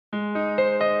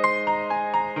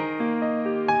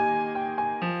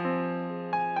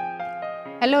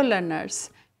Hello learners,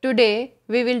 today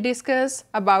we will discuss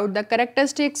about the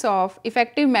characteristics of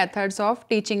effective methods of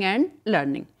teaching and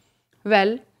learning.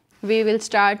 Well, we will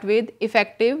start with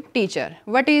effective teacher.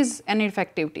 What is an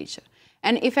effective teacher?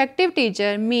 An effective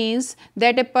teacher means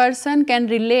that a person can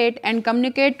relate and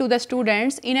communicate to the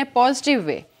students in a positive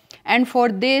way, and for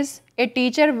this a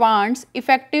teacher wants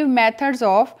effective methods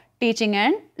of teaching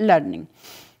and learning.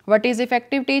 What is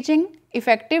effective teaching?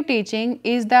 Effective teaching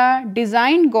is the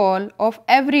design goal of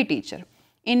every teacher.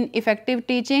 In effective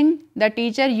teaching, the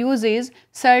teacher uses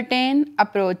certain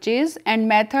approaches and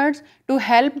methods to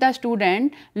help the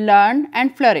student learn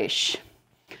and flourish.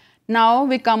 Now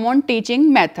we come on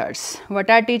teaching methods. What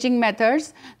are teaching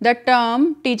methods? The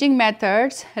term teaching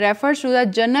methods refers to the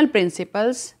general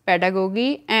principles,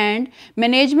 pedagogy and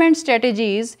management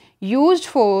strategies used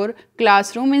for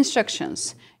classroom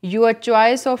instructions. Your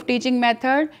choice of teaching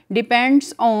method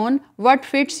depends on what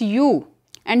fits you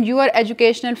and your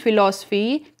educational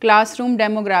philosophy, classroom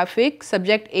demographic,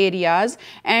 subject areas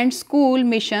and school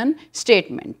mission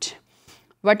statement.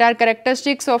 What are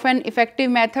characteristics of an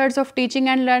effective methods of teaching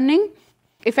and learning?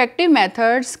 Effective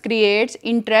methods creates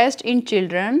interest in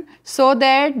children so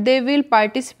that they will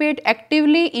participate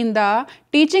actively in the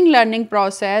teaching learning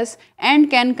process and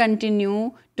can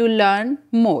continue to learn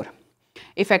more.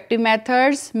 Effective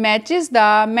methods matches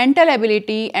the mental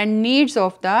ability and needs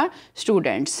of the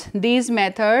students. These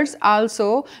methods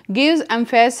also gives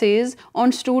emphasis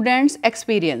on students'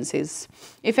 experiences.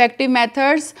 Effective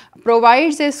methods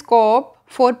provides a scope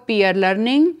for peer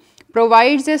learning,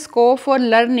 provides a scope for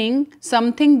learning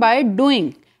something by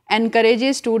doing,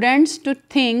 encourages students to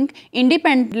think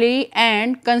independently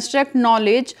and construct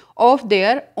knowledge of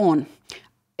their own.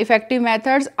 Effective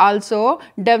methods also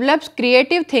develops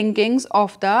creative thinkings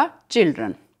of the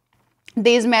children.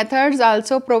 These methods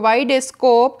also provide a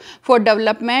scope for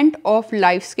development of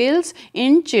life skills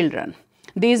in children.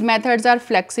 These methods are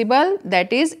flexible,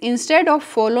 that is, instead of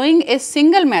following a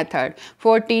single method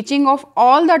for teaching of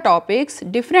all the topics,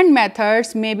 different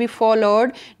methods may be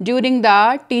followed during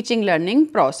the teaching learning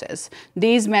process.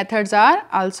 These methods are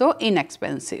also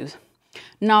inexpensive.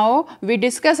 Now we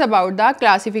discuss about the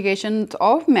classifications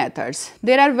of methods.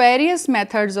 There are various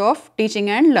methods of teaching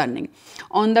and learning.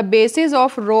 On the basis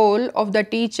of role of the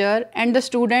teacher and the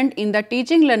student in the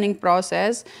teaching learning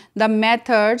process, the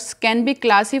methods can be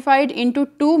classified into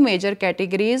two major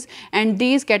categories, and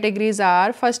these categories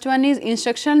are: first one is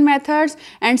instructional methods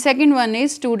and second one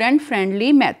is student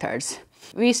friendly methods.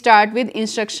 We start with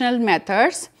instructional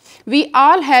methods. We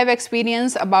all have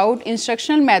experience about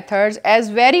instructional methods as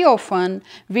very often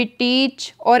we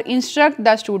teach or instruct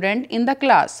the student in the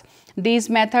class. These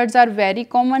methods are very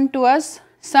common to us.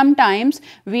 Sometimes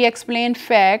we explain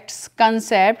facts,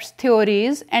 concepts,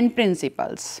 theories and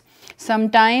principles.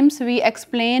 Sometimes we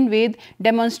explain with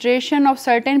demonstration of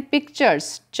certain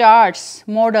pictures, charts,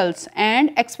 models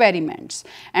and experiments,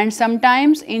 and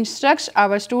sometimes instructs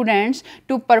our students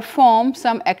to perform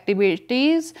some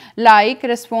activities like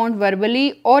respond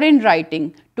verbally or in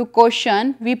writing to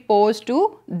question we pose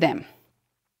to them.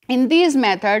 In these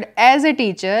methods, as a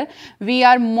teacher, we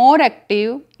are more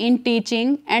active in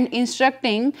teaching and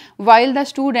instructing, while the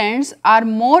students are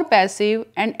more passive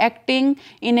and acting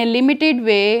in a limited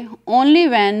way only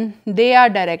when they are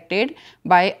directed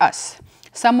by us.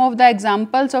 Some of the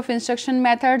examples of instruction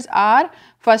methods are: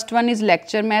 first one is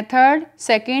lecture method,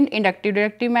 second inductive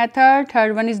directive method,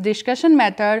 third one is discussion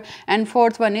method and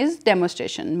fourth one is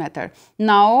demonstration method.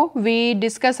 Now we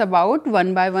discuss about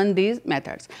one by one these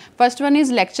methods. First one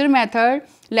is lecture method.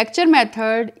 Lecture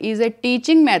method is a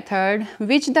teaching method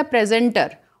which the presenter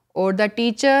or the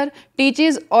teacher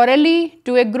teaches orally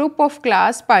to a group of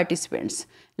class participants.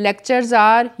 Lectures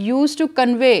are used to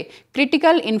convey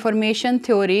critical information,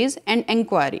 theories and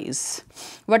inquiries.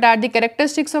 What are the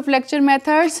characteristics of lecture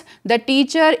methods? The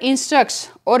teacher instructs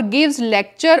or gives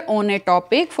lecture on a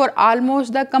topic for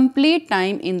almost the complete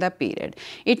time in the period.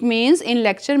 It means in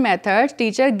lecture methods,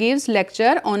 teacher gives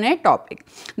lecture on a topic.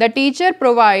 The teacher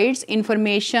provides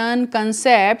information,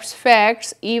 concepts,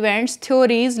 facts, events,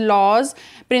 theories, laws,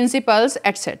 principles,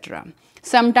 etc.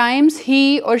 Sometimes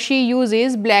he or she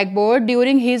uses blackboard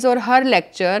during his or her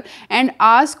lecture and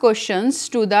asks questions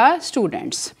to the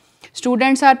students.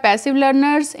 Students are passive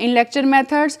learners in lecture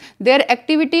methods. Their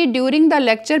activity during the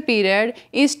lecture period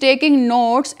is taking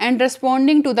notes and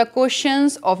responding to the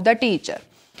questions of the teacher.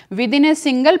 Within a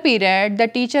single period, the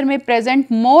teacher may present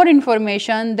more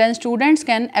information than students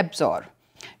can absorb.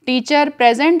 Teacher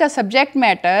presents the subject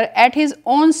matter at his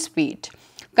own speed.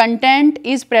 Content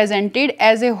is presented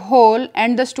as a whole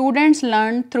and the students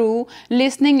learn through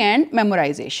listening and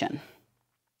memorization.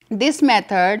 This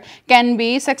method can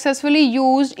be successfully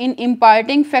used in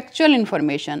imparting factual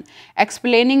information,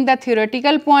 explaining the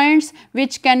theoretical points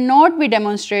which cannot be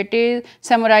demonstrated,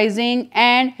 summarizing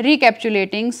and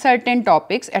recapitulating certain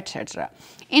topics, etc.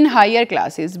 in higher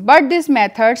classes. But this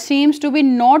method seems to be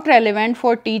not relevant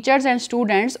for teachers and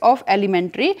students of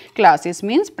elementary classes,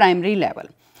 means primary level.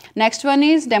 Next one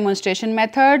is demonstration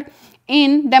method.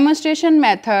 In demonstration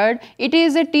method, it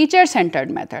is a teacher-centered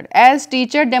method. As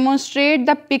teacher demonstrate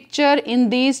the picture in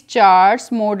these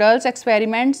charts, models,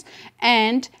 experiments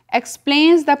and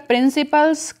explains the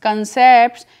principles,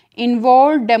 concepts,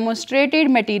 involved demonstrated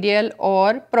material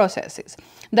or processes.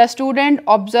 The student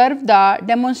observe the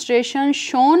demonstration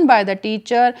shown by the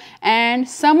teacher and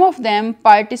some of them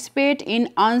participate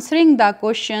in answering the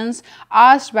questions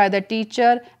asked by the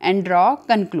teacher and draw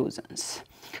conclusions.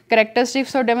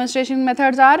 Characteristics of demonstration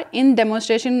methods are: in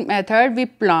demonstration method we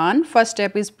plan, first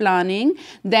step is planning,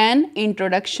 then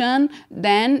introduction,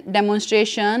 then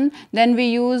demonstration, then we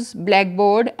use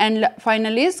blackboard and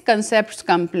finally is concepts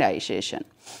compilation.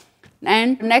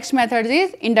 And next method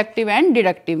is inductive and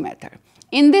deductive method.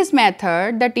 In this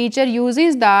method, the teacher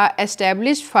uses the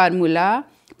established formula,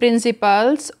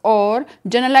 principles or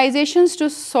generalizations to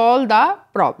solve the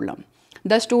problem.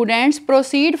 The students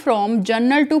proceed from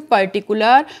general to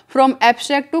particular, from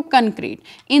abstract to concrete.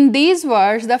 In these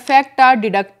words, the facts are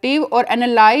deductive or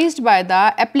analyzed by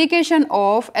the application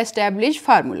of established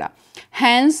formula.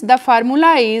 Hence, the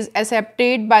formula is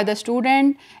accepted by the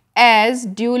student as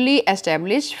duly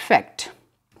established fact.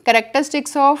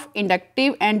 Characteristics of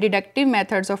inductive and deductive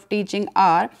methods of teaching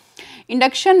are: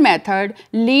 induction method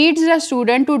leads the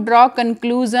student to draw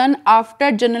conclusion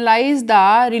after generalize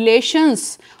the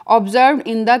relations observed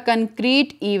in the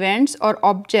concrete events or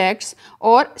objects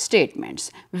or statements.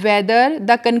 Whether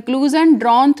the conclusion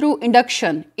drawn through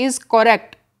induction is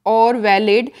correct or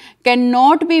valid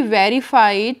cannot be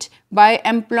verified by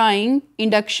employing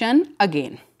induction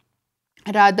again.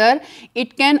 Rather,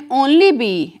 it can only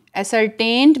be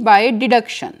ascertained by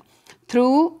deduction.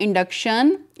 Through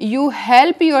induction, you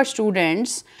help your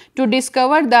students to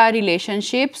discover the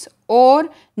relationships or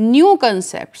new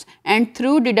concepts, and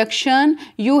through deduction,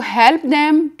 you help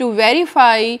them to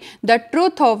verify the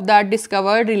truth of the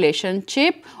discovered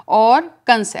relationship or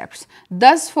concepts.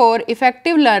 Thus, for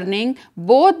effective learning,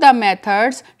 both the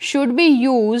methods should be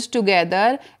used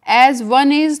together, as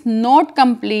one is not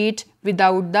complete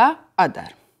without the other.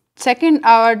 Second,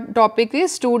 our topic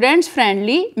is students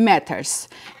friendly methods.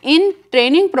 In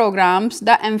training programs,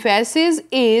 the emphasis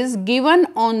is given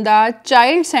on the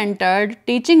child-centered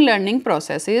teaching learning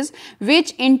processes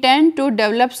which intend to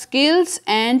develop skills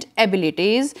and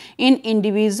abilities in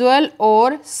individual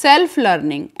or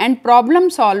self-learning and problem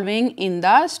solving in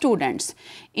the students.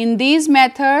 In these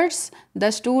methods, the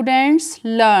students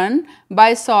learn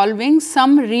by solving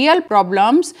some real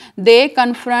problems they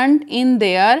confront in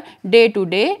their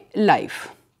day-to-day life.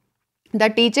 The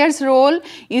teacher's role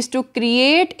is to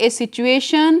create a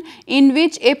situation in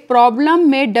which a problem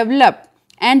may develop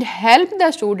and help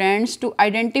the students to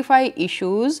identify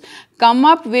issues, come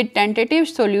up with tentative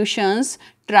solutions,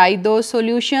 try those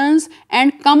solutions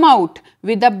and come out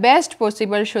with the best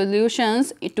possible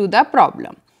solutions to the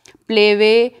problem.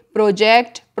 Playway,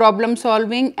 project, problem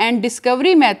solving and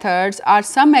discovery methods are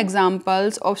some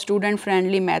examples of student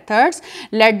friendly methods.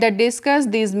 Let us discuss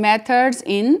these methods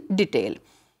in detail.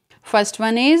 First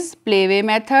one is playway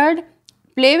method.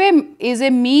 Playway is a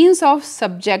means of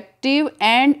subjective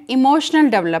and emotional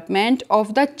development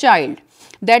of the child,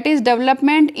 that is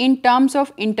development in terms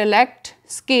of intellect,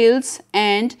 skills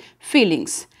and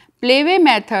feelings. Playway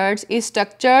methods is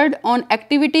structured on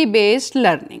activity based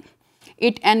learning.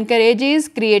 It encourages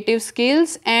creative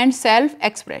skills and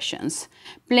self-expressions.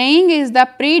 Playing is the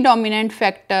predominant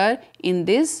factor in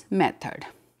this method.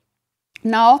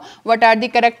 Now, what are the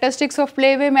characteristics of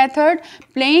playway method?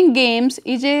 Playing games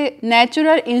is a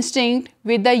natural instinct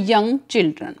with the young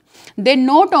children. They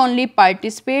not only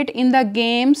participate in the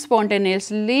game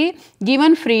spontaneously,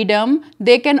 given freedom,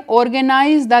 they can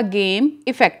organize the game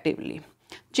effectively.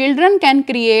 Children can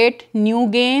create new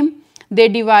game. They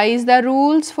devise the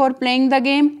rules for playing the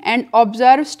game and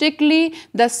observe strictly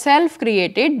the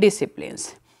self-created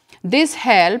disciplines. This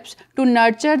helps to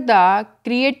nurture the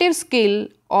creative skill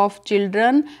of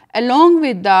children along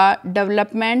with the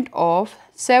development of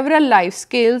several life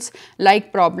skills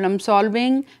like problem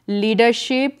solving,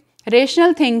 leadership,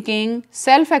 rational thinking,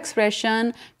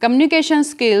 self-expression, communication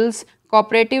skills,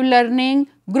 cooperative learning,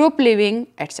 group living,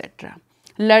 etc.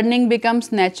 Learning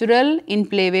becomes natural in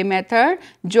playway method,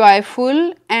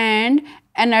 joyful and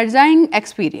energizing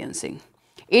experiencing.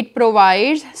 It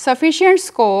provides sufficient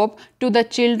scope to the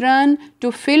children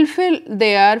to fulfill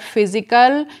their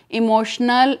physical,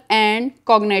 emotional and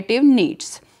cognitive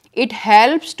needs. It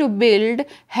helps to build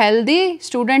healthy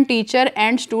student-teacher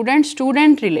and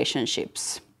student-student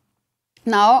relationships.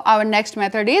 Now, our next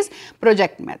method is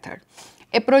project method.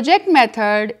 A project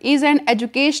method is an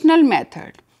educational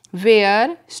method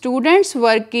where students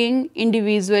working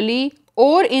individually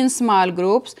or in small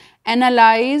groups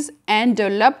analyze and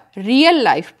develop real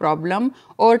life problem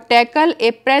or tackle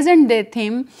a present day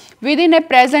theme within a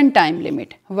present time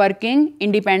limit, working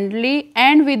independently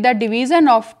and with the division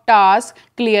of tasks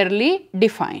clearly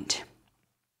defined.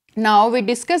 Now we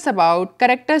discuss about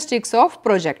characteristics of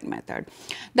project method.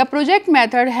 The project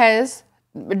method has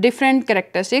different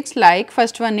characteristics, like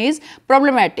first one is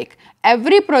problematic.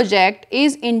 Every project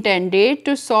is intended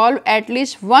to solve at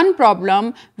least one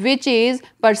problem which is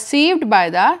perceived by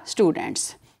the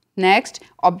students. Next,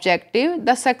 objective.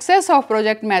 The success of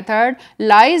project method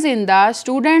lies in the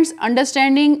students'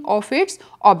 understanding of its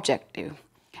objective.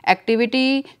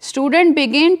 Activity. Students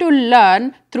begin to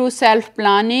learn through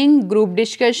self-planning, group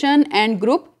discussion and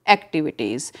group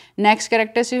activities. Next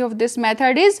characteristic of this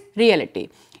method is reality.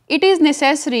 It is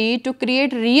necessary to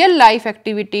create real life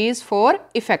activities for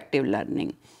effective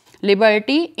learning.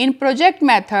 Liberty. In project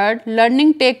method,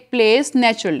 learning takes place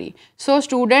naturally, so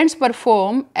students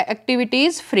perform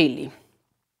activities freely.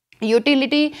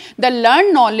 Utility. The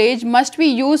learned knowledge must be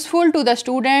useful to the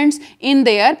students in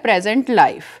their present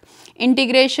life.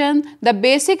 Integration. The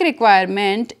basic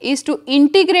requirement is to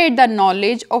integrate the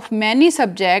knowledge of many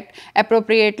subjects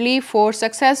appropriately for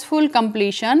successful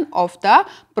completion of the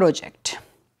project.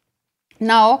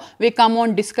 Now we come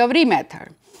on discovery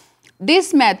method.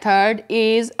 This method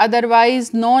is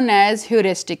otherwise known as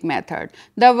heuristic method.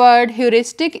 The word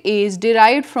heuristic is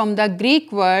derived from the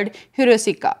Greek word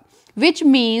heurosika, which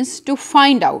means to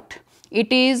find out.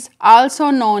 It is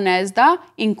also known as the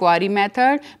inquiry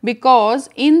method because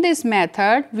in this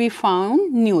method we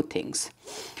found new things.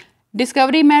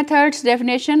 Discovery method's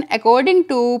definition according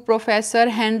to Professor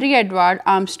Henry Edward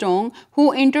Armstrong,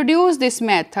 who introduced this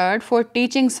method for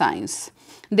teaching science.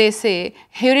 They say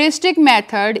heuristic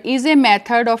method is a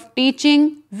method of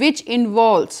teaching which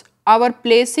involves our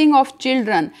placing of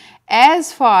children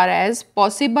as far as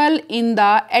possible in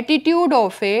the attitude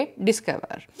of a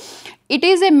discoverer. It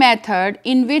is a method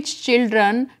in which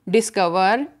children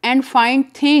discover and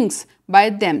find things by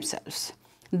themselves.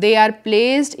 They are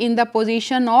placed in the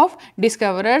position of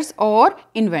discoverers or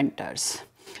inventors.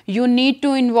 You need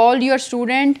to involve your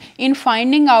student in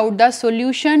finding out the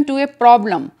solution to a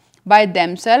problem by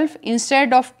themselves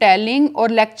instead of telling or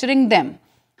lecturing them.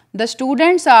 The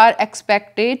students are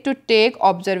expected to take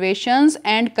observations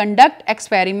and conduct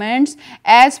experiments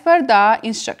as per the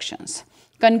instructions.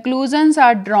 Conclusions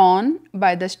are drawn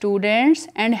by the students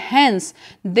and hence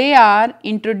they are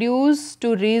introduced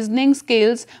to reasoning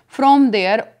skills from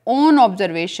their own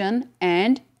observation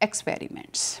and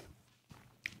experiments.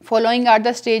 Following are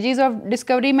the stages of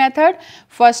discovery method.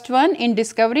 First one, in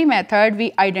discovery method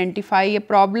we identify a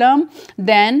problem,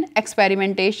 then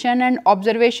experimentation and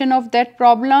observation of that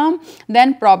problem,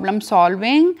 then problem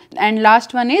solving, and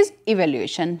last one is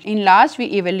evaluation. In last we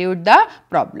evaluate the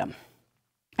problem.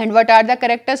 And what are the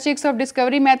characteristics of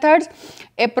discovery methods?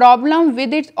 A problem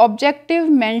with its objective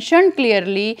mentioned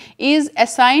clearly is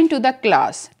assigned to the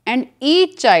class and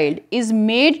each child is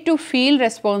made to feel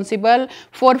responsible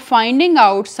for finding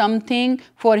out something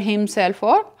for himself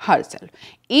or herself.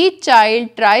 Each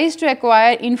child tries to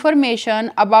acquire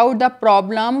information about the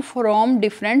problem from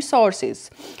different sources.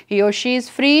 He or she is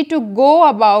free to go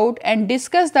about and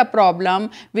discuss the problem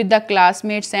with the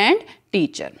classmates and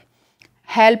teacher.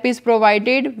 Help is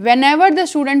provided whenever the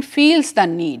student feels the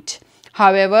need.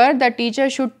 However, the teacher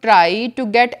should try to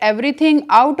get everything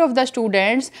out of the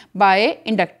students by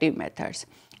inductive methods.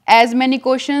 As many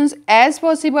questions as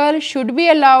possible should be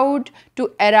allowed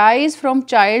to arise from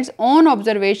child's own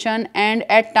observation, and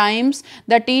at times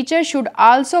the teacher should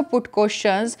also put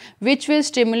questions which will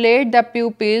stimulate the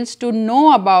pupils to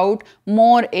know about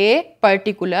more a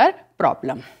particular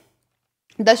problem.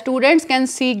 The students can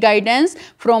seek guidance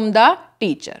from the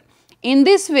teacher. In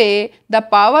this way, the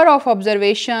power of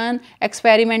observation,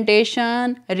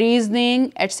 experimentation,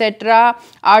 reasoning, etc.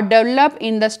 are developed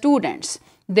in the students.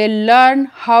 They learn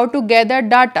how to gather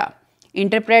data,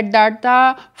 interpret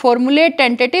data, formulate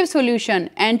tentative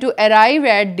solution and to arrive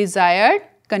at desired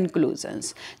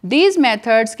conclusions. These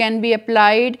methods can be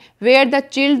applied where the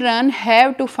children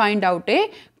have to find out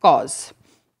a cause.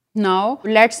 Now,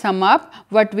 let's sum up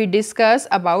what we discussed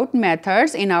about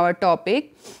methods in our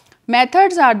topic.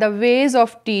 Methods are the ways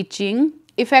of teaching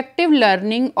effective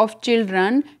learning of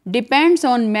children depends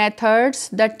on methods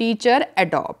the teacher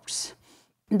adopts.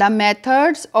 The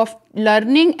methods of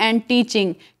learning and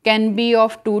teaching can be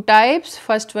of two types.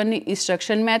 First one is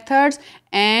instruction methods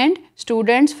and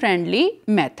students friendly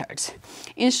methods.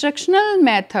 Instructional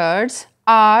methods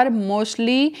are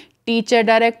mostly teacher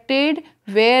directed,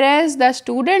 whereas the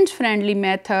students friendly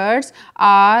methods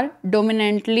are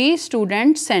dominantly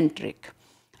student centric.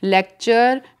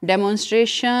 Lecture,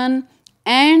 demonstration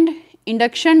and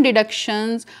induction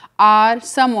deductions are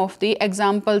some of the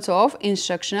examples of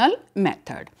instructional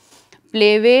method.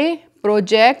 Playway,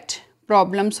 project,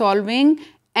 problem solving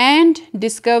and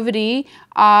discovery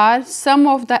are some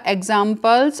of the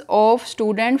examples of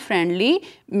student friendly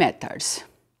methods.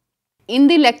 In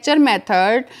the lecture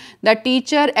method, the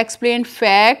teacher explained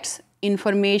facts,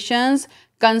 informations,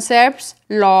 concepts,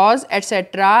 laws,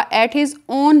 etc. at his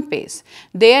own pace.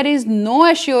 There is no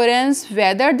assurance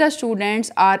whether the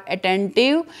students are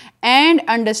attentive and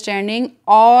understanding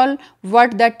all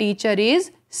what the teacher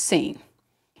is saying.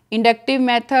 Inductive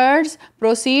methods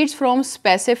proceeds from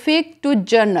specific to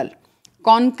general,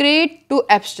 concrete to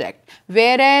abstract,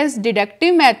 whereas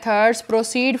deductive methods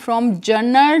proceed from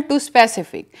general to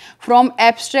specific, from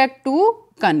abstract to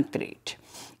concrete.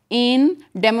 In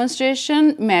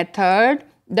demonstration method,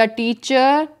 the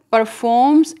teacher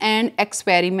performs and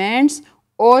experiments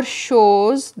or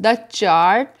shows the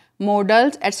chart,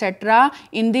 models, etc.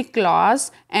 in the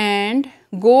class and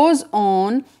goes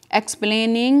on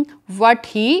explaining what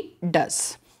he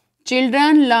does.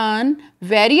 Children learn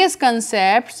various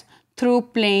concepts through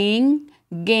playing,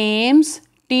 games.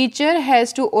 Teacher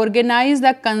has to organize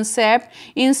the concept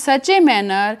in such a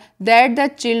manner that the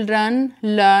children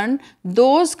learn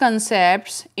those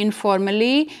concepts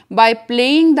informally by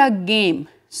playing the game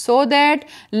so that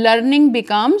learning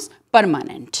becomes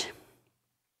permanent.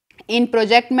 In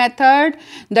project method,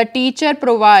 the teacher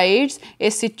provides a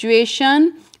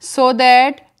situation so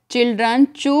that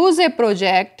children choose a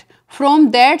project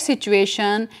from that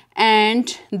situation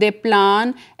and they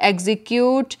plan,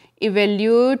 execute,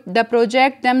 evaluate the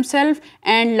project themselves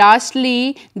and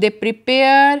lastly they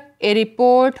prepare a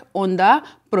report on the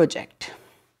project.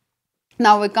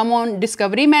 Now we come on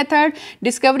discovery method.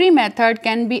 Discovery method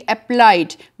can be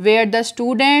applied where the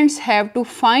students have to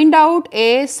find out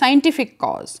a scientific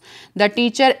cause. The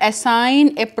teacher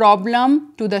assign a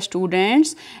problem to the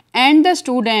students and the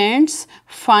students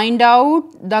find out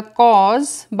the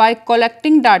cause by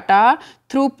collecting data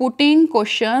through putting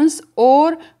questions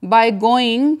or by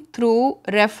going through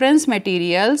reference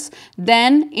materials,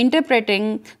 then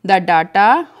interpreting the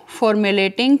data,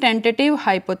 formulating tentative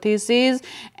hypotheses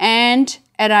and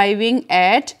arriving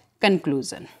at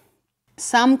conclusion.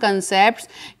 Some concepts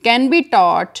can be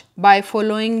taught by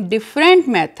following different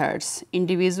methods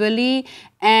individually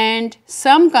and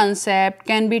some concept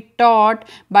can be taught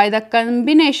by the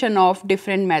combination of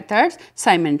different methods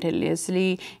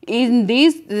simultaneously. In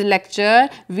this lecture,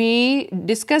 we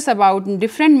discuss about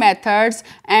different methods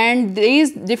and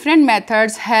these different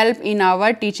methods help in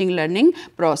our teaching learning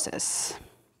process.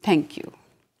 Thank you.